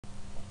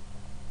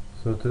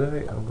So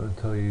today I'm going to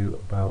tell you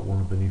about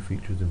one of the new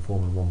features in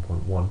Foreman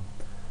 1.1,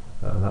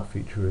 and that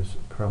feature is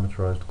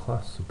parameterized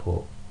class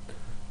support.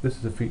 This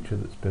is a feature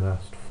that's been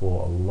asked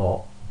for a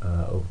lot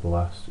over the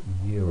last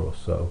year or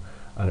so,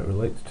 and it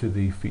relates to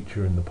the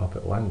feature in the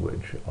Puppet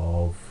language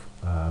of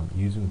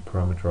using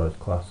parameterized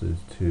classes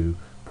to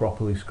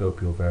properly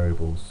scope your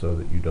variables so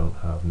that you don't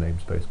have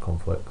namespace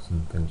conflicts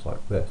and things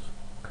like this.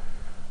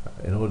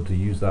 In order to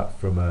use that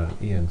from an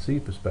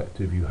ENC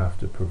perspective, you have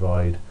to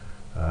provide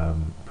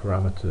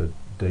parameter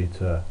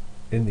data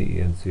in the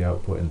ENC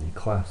output in the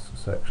class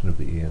section of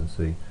the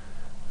ENC,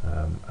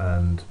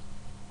 and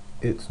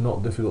it's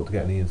not difficult to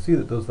get an ENC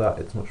that does that.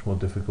 It's much more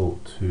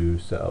difficult to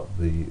set up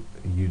the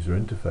user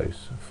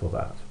interface for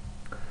that.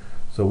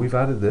 So we've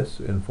added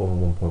this in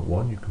Foreman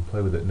 1.1. You can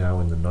play with it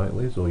now in the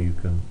nightlies, or you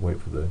can wait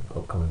for the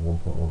upcoming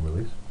 1.1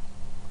 release.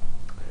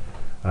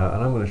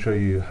 And I'm going to show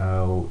you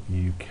how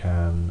you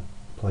can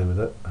play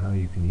with it, how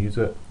you can use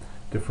it,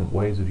 different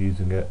ways of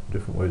using it,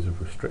 different ways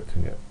of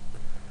restricting it.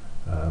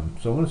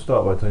 So I'm going to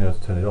start by telling you how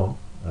to turn it on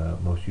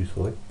most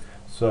usefully.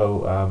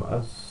 So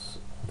as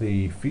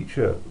the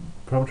feature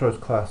parameterized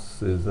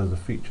classes as a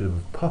feature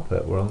of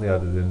Puppet were only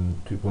added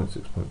in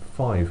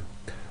 2.6.5.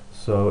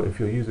 So if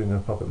you're using a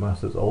Puppet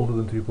master that's older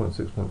than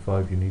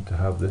 2.6.5, you need to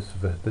have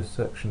this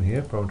section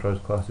here,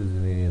 parameterized classes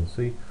in the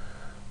ENC.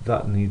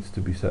 That needs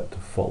to be set to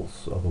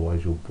false,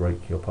 otherwise you'll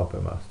break your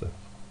Puppet master.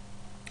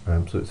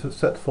 So it's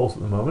set to false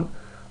at the moment,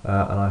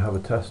 and I have a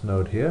test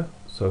node here.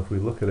 So if we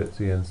look at its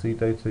ENC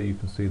data, you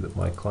can see that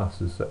my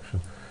classes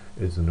section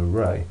is an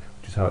array,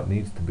 which is how it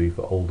needs to be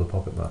for older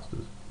Puppet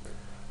masters.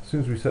 As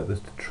soon as we set this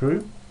to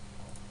true,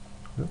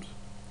 oops,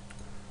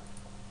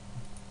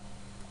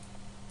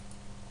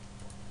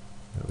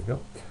 there we go.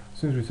 As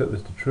soon as we set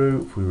this to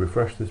true, if we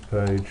refresh this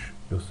page,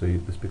 you'll see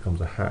this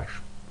becomes a hash.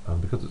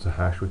 And because it's a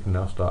hash, we can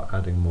now start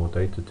adding more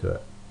data to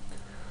it.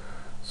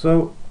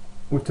 So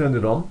we've turned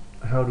it on.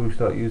 How do we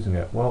start using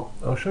it? Well,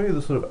 I'll show you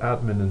the sort of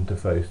admin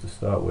interface to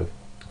start with.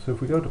 So if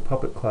we go to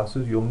Puppet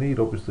classes, you'll need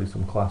obviously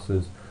some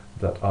classes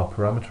that are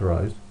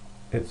parameterized.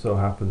 It so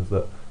happens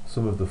that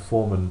some of the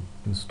Foreman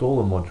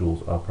installer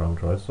modules are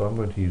parameterized, so I'm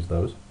going to use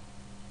those.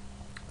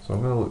 So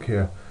I'm going to look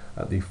here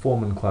at the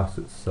Foreman class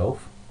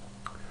itself.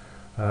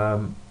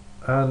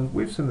 And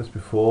we've seen this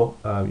before.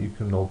 You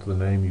can alter the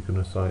name, you can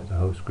assign it to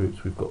host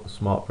groups. We've got the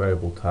smart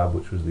variable tab,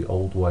 which was the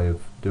old way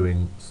of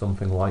doing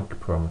something like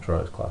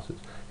parameterized classes.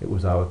 It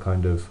was our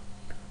kind of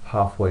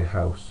halfway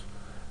house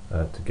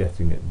to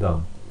getting it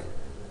done.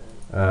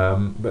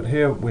 But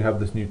here we have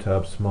this new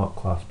tab, smart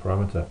class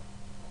parameter.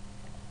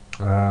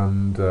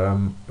 And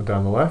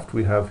down the left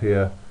we have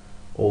here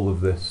all of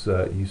this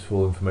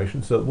useful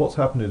information. So what's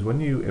happened is when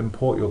you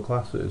import your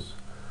classes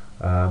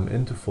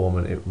into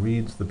Foreman, it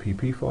reads the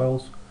PP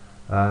files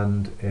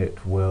and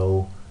it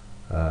will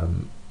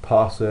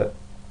parse it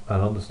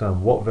and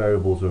understand what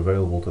variables are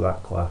available to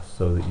that class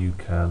so that you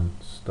can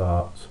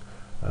start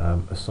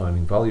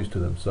assigning values to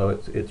them. So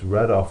it's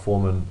read our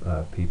Foreman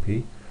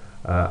PP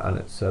and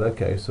it said,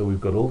 okay, so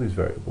we've got all these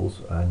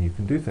variables and you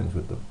can do things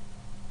with them.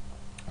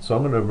 So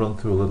I'm going to run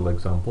through a little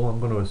example. I'm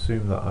going to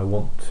assume that I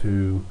want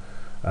to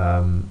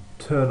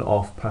turn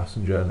off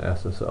passenger and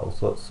SSL.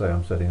 So let's say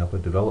I'm setting up a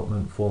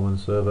development Foreman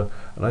server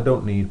and I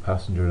don't need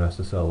passenger and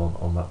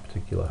SSL on that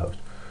particular host.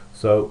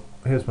 So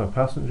here's my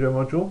passenger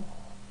module,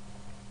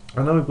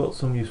 and now we've got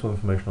some useful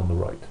information on the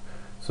right.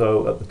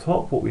 So at the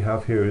top what we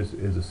have here is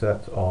a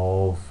set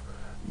of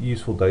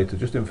useful data,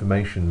 just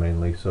information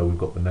mainly. So we've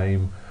got the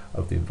name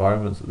of the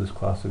environments that this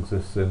class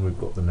exists in, we've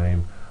got the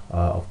name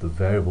of the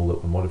variable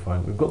that we're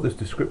modifying, we've got this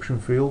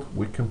description field,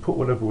 we can put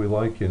whatever we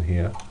like in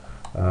here,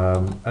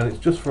 and it's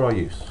just for our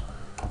use.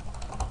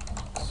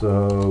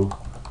 So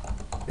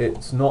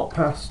it's not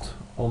passed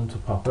onto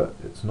Puppet,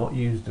 it's not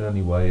used in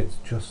any way, it's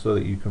just so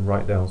that you can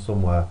write down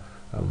somewhere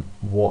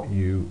what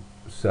you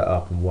set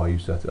up and why you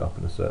set it up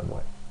in a certain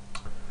way.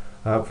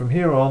 From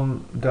here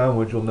on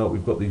downwards, you'll note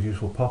we've got these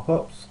useful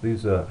pop-ups.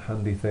 These are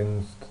handy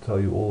things to tell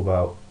you all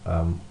about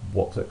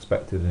what's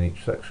expected in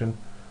each section.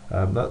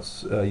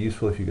 That's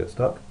useful if you get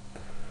stuck.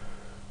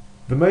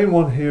 The main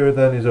one here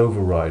then is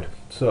override.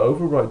 So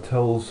override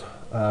tells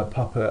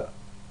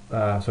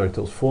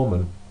tells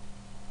Foreman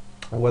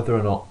whether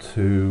or not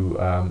to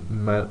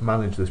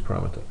manage this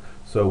parameter.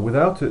 So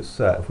without it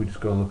set, if we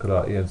just go and look at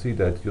our ENC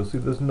data, you'll see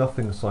there's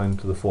nothing assigned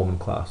to the Foreman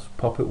class.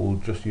 Puppet will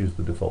just use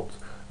the defaults.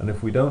 And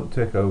if we don't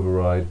tick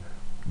override,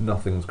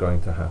 nothing's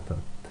going to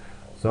happen.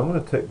 So I'm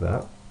going to tick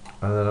that,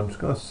 and then I'm just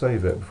going to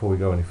save it before we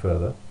go any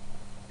further.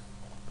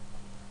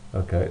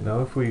 Okay,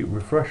 now if we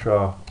refresh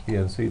our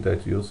ENC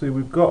data, you'll see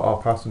we've got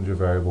our passenger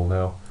variable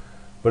now,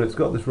 but it's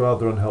got this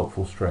rather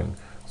unhelpful string.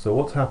 So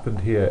what's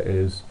happened here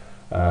is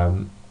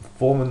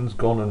Foreman's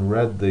gone and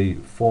read the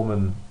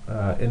Foreman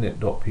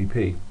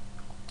init.pp,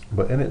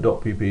 but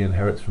init.pp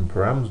inherits from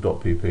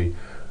params.pp,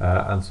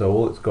 and so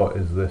all it's got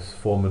is this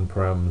Foreman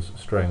params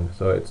string.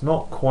 So it's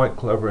not quite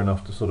clever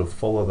enough to sort of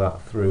follow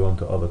that through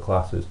onto other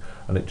classes,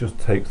 and it just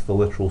takes the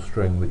literal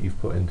string that you've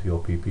put into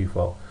your pp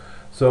file.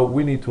 So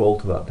we need to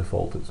alter that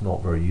default. It's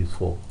not very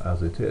useful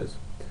as it is.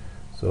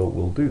 So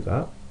we'll do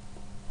that.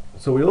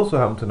 So we also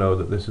happen to know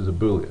that this is a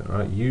Boolean,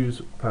 right?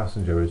 Use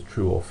passenger is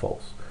true or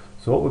false.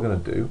 So what we're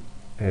going to do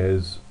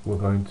is we're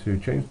going to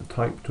change the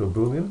type to a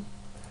Boolean,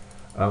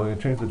 and we're going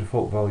to change the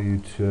default value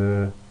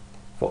to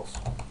false.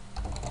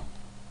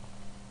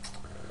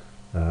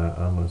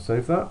 I'm going to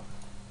save that.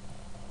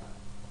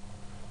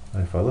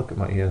 And if I look at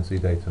my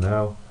ENC data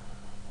now,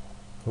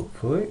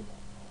 hopefully,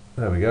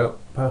 there we go,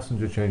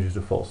 passenger changes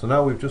to false. So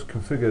now we've just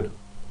configured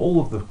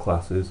all of the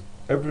classes.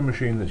 Every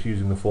machine that's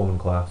using the Foreman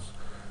class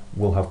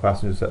will have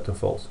passenger set to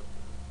false.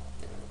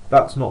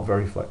 That's not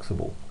very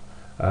flexible.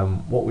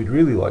 What we'd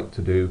really like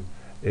to do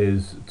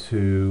is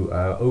to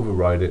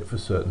override it for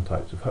certain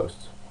types of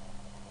hosts.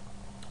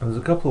 And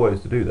there's a couple of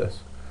ways to do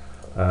this.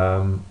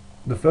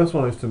 The first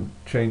one is to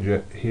change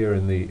it here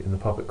in the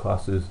Puppet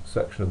classes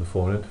section of the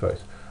Foreman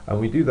interface, and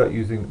we do that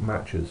using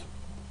matches,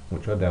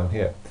 which are down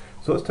here.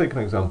 So let's take an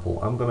example.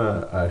 I'm going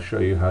to show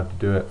you how to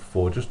do it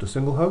for just a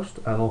single host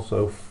and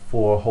also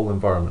for a whole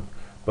environment.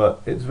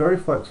 But it's very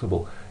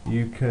flexible.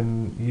 You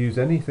can use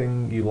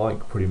anything you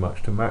like pretty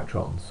much to match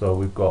on. So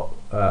we've got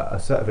a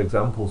set of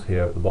examples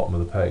here at the bottom of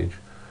the page.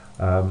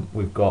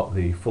 We've got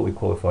the fully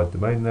qualified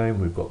domain name,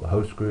 we've got the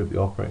host group, the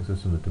operating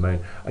system, the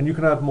domain, and you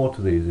can add more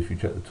to these. If you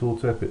check the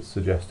tooltip, it's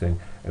suggesting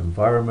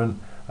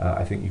environment.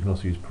 I think you can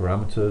also use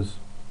parameters.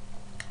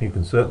 You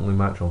can certainly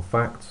match on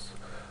facts.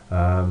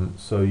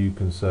 So you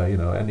can say, you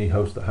know, any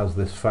host that has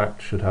this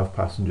fact should have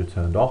passenger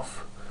turned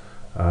off.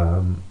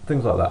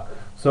 Things like that.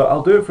 So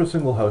I'll do it for a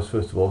single host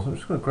first of all. So I'm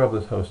just going to grab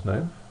this host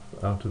name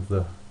out of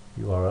the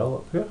URL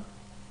up here.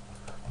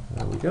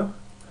 There we go.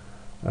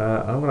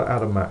 I'm going to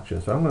add a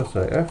matcher. So I'm going to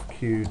say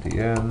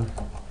fqdn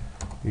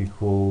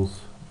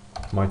equals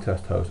my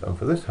test host, and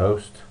for this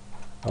host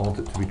I want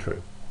it to be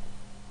true.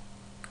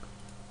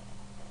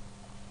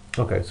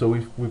 Okay, so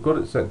we've got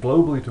it set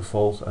globally to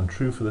false and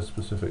true for this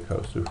specific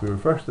host. So if we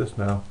refresh this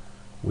now,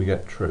 we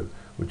get true,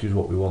 which is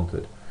what we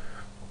wanted.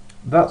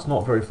 That's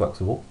not very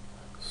flexible,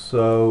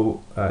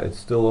 so it's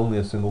still only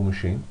a single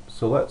machine.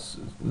 So let's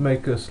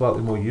make a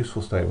slightly more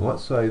useful statement.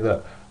 Let's say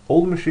that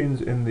all the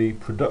machines in the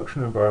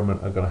production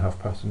environment are going to have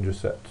passenger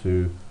set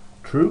to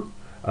true,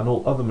 and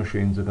all other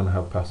machines are going to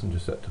have passenger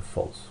set to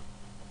false.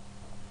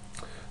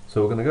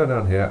 So we're going to go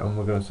down here and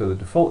we're going to say the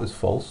default is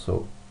false,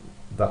 so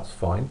that's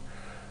fine.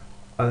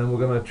 And then we're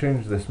going to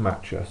change this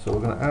matcher. So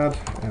we're going to add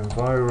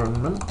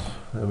environment,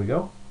 there we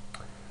go.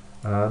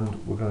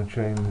 And we're going to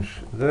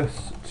change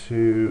this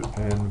to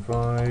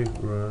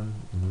environment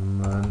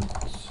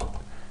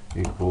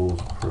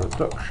equals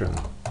production,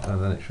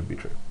 and then it should be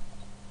true.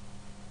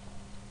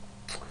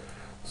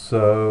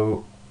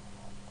 So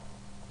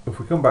if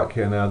we come back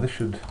here now,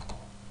 this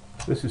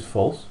is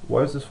false.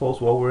 Why is this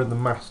false? Well, we're in the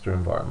master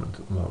environment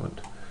at the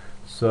moment.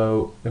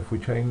 So if we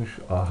change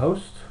our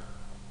host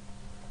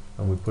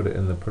and we put it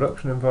in the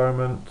production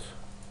environment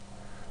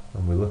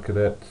and we look at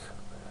it,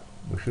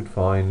 we should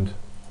find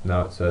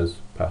now it says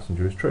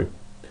passenger is true,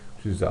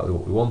 which is exactly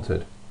what we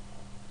wanted.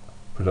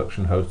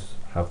 Production hosts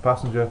have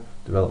passenger,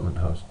 development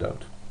hosts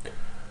don't.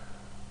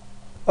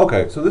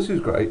 Okay, so this is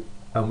great,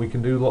 and we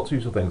can do lots of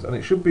useful things, and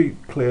it should be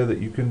clear that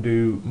you can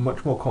do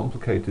much more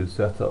complicated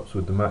setups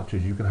with the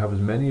matches. You can have as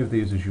many of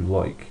these as you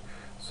like,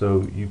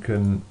 so you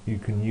can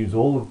use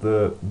all of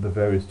the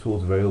various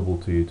tools available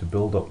to you to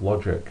build up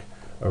logic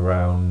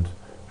around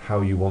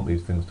how you want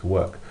these things to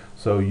work.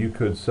 So you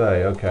could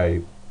say,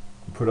 okay,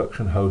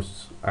 production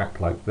hosts act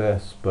like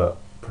this, but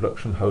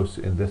production hosts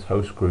in this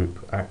host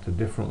group act a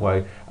different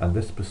way, and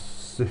this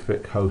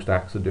specific host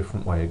acts a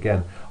different way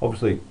again.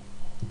 Obviously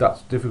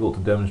that's difficult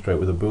to demonstrate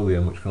with a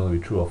Boolean, which can only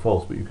be true or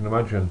false, but you can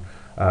imagine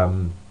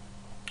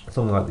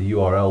something like the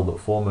URL that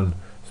Foreman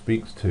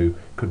speaks to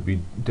could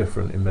be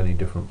different in many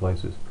different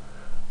places.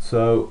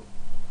 So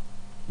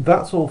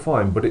that's all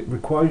fine, but it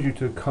requires you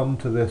to come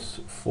to this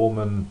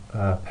Foreman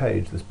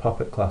page, this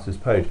Puppet classes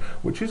page,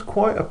 which is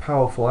quite a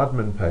powerful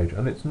admin page,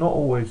 and it's not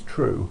always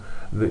true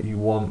that you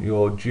want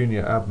your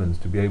junior admins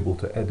to be able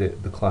to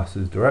edit the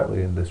classes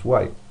directly in this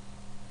way.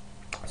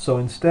 So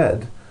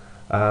instead,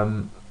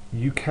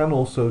 you can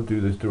also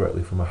do this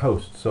directly from a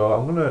host. So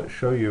I'm going to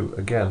show you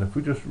again, if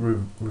we just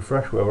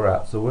refresh where we're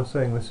at. So we're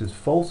saying this is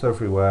false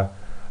everywhere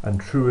and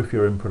true if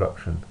you're in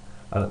production.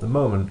 And at the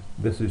moment,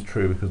 this is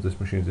true because this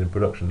machine is in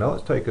production. Now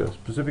let's take a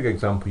specific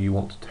example. You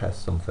want to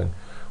test something.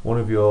 One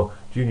of your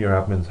junior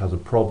admins has a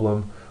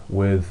problem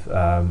with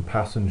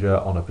passenger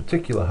on a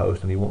particular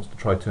host and he wants to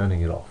try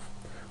turning it off.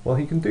 Well,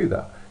 he can do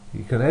that.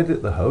 He can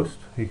edit the host,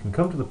 he can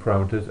come to the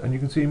parameters, and you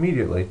can see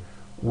immediately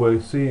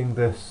we're seeing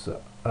this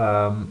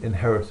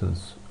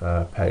inheritance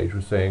page.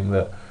 We're saying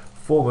that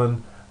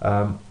Foreman,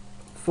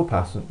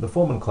 the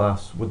Foreman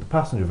class with the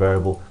passenger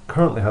variable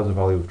currently has a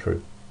value of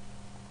true.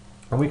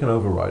 And we can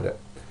override it,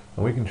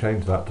 and we can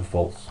change that to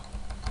false.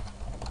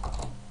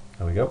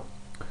 There we go,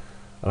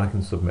 and I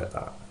can submit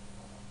that.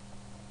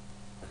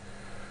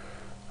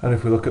 And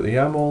if we look at the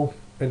YAML,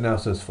 it now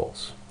says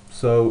false.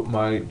 So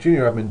my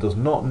junior admin does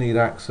not need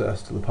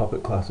access to the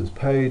Puppet classes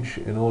page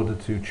in order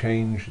to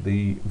change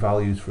the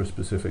values for a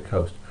specific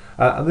host.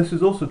 And this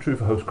is also true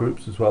for host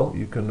groups as well.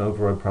 You can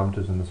override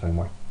parameters in the same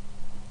way.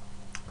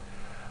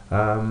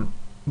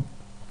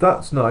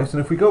 That's nice,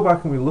 and if we go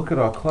back and we look at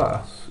our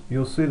class,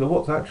 you'll see that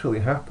what's actually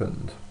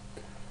happened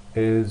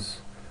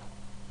is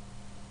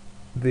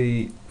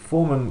the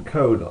Foreman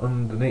code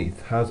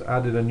underneath has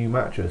added a new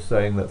matcher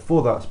saying that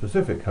for that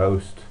specific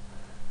host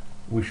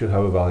we should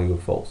have a value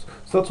of false.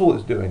 So that's all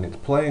it's doing, it's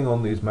playing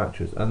on these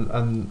matches,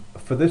 and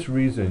for this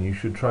reason you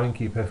should try and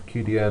keep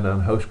FQDN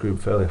and host group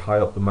fairly high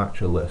up the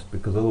matcher list,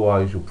 because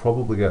otherwise you'll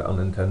probably get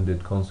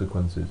unintended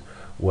consequences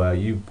where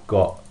you've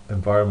got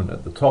environment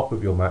at the top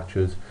of your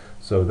matches,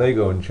 so they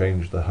go and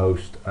change the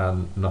host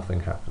and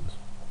nothing happens.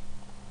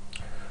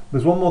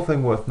 There's one more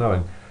thing worth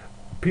knowing.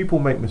 People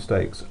make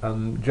mistakes,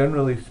 and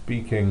generally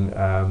speaking,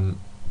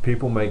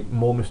 people make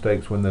more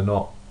mistakes when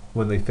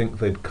they think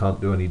they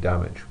can't do any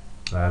damage.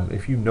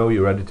 If you know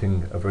you're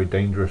editing a very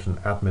dangerous and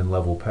admin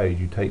level page,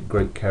 you take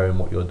great care in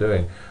what you're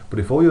doing. But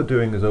if all you're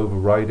doing is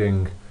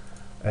overriding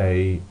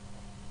a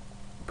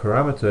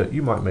parameter,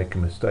 you might make a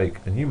mistake,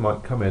 and you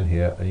might come in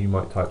here and you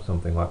might type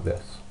something like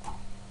this.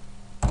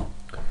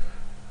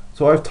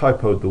 So I've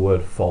typoed the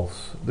word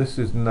false. This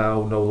is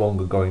now no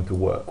longer going to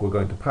work. We're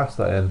going to pass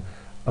that in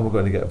and we're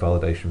going to get a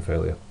validation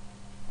failure.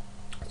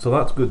 So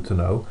that's good to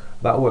know.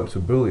 That works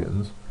for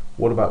booleans.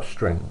 What about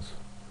strings?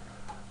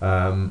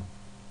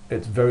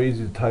 It's very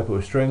easy to typo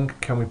a string.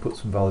 Can we put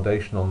some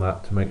validation on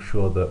that to make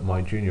sure that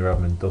my junior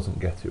admin doesn't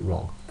get it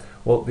wrong?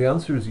 Well, the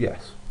answer is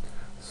yes.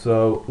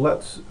 So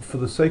let's, for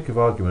the sake of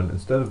argument,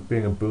 instead of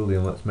being a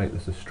boolean, let's make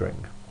this a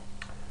string.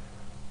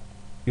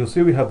 You'll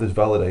see we have this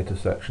validator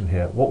section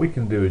here. What we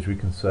can do is we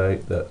can say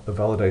that a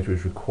validator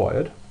is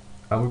required,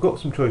 and we've got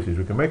some choices.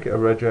 We can make it a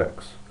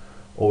regex,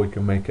 or we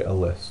can make it a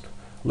list.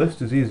 List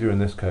is easier in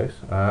this case,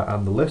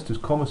 and the list is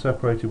comma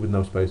separated with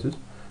no spaces,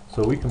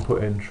 so we can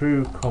put in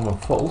true, comma,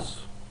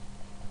 false,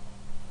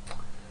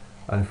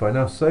 and if I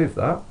now save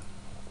that,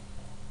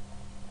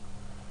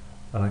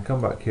 and I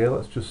come back here,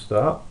 let's just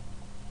start.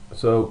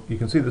 So you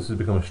can see this has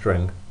become a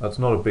string. That's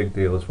not a big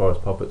deal as far as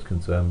Puppet's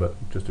concerned, but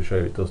just to show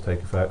you it does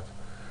take effect.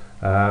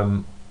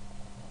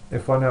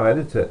 If I now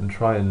edit it and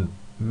try and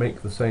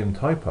make the same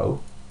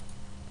typo,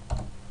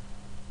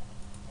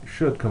 it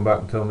should come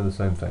back and tell me the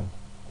same thing.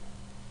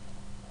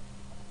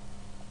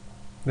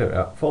 There we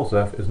are. False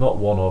F is not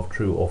one of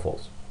true or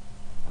false.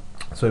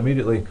 So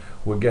immediately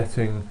we're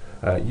getting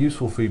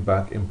useful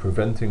feedback in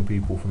preventing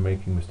people from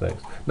making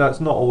mistakes. Now,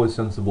 it's not always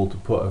sensible to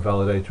put a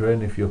validator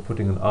in. If you're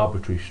putting an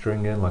arbitrary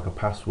string in, like a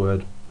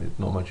password, it's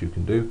not much you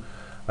can do.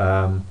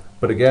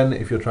 But again,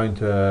 if you're trying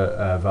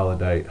to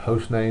validate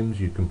host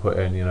names, you can put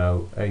in,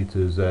 A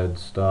to Z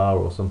star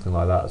or something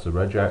like that as a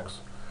regex.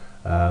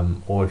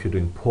 Or if you're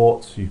doing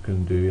ports, you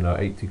can do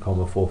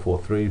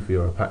 80,443 for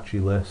your Apache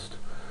list.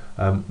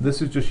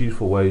 This is just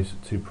useful ways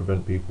to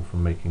prevent people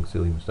from making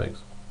silly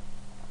mistakes.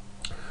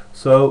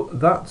 So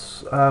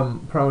that's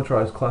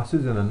parameterized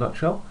classes in a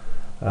nutshell.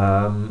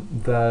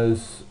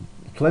 There's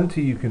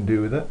plenty you can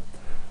do with it.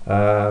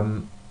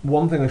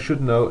 One thing I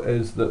should note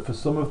is that for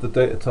some of the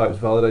data types,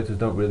 validators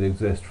don't really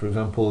exist. For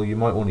example, you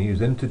might want to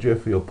use integer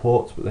for your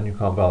ports, but then you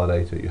can't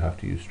validate it, you have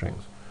to use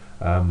strings.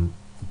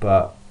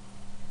 But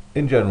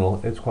in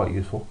general, it's quite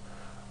useful.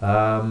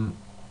 And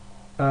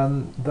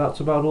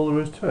that's about all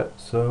there is to it.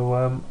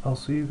 So I'll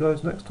see you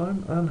guys next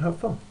time, and have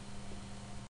fun.